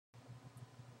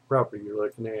Property you're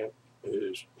looking at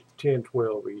is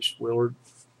 1012 East Willard.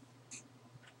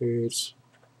 It's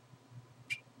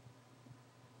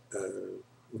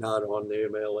not on the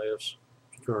MLS.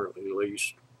 It's currently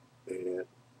leased at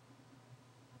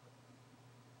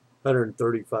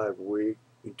 $135 a week.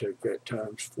 You take that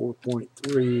times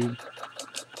 4.3,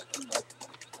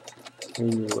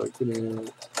 and you're looking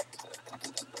at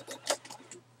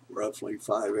roughly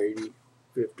 $580,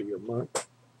 $50 a month.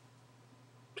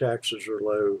 Taxes are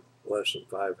low, less than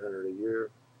 $500 a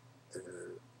year.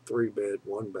 3-bed,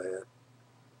 1-bath.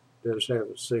 Does have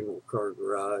a single car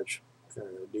garage,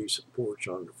 a decent porch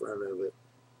on the front of it.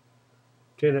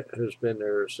 Tenant has been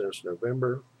there since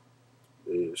November.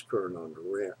 It is current on the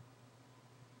rent.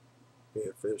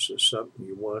 If this is something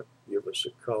you want, give us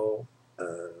a call.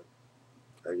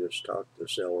 I just talked the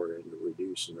seller into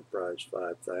reducing the price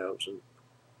 $5,000.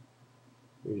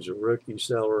 He's a rookie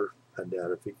seller. I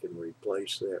doubt if he can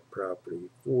replace that property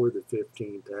for the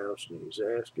 $15,000 he's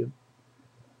asking.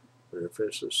 But if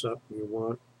this is something you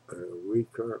want, we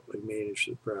currently manage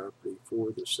the property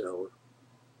for the seller.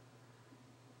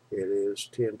 It is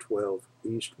 1012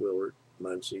 East Willard,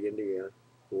 Muncie, Indiana,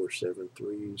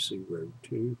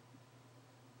 47302.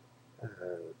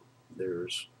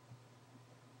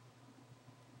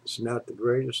 It's not the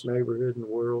greatest neighborhood in the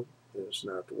world. It's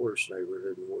not the worst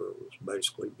neighborhood in the world. It's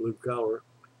basically blue collar.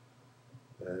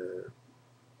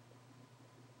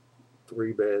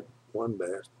 3-bed,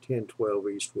 1-bath, 1012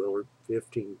 East Willard,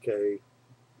 $15K.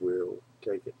 We'll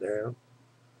take it down.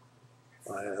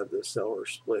 I have the seller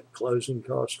split closing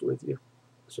cost with you,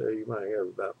 so you might have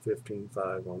about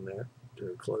 $15,500 on that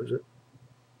to close it.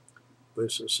 If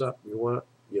this is something you want,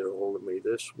 get a hold of me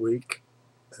this week.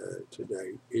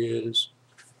 Today is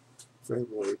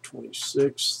February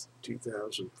 26th,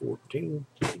 2014.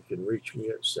 You can reach me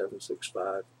at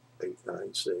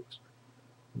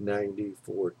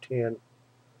 765-896-9410.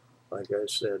 Like I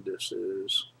said, this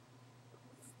is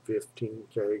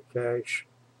 $15K cash.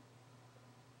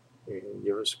 And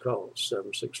give us a call,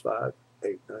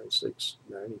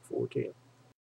 765-896-9410.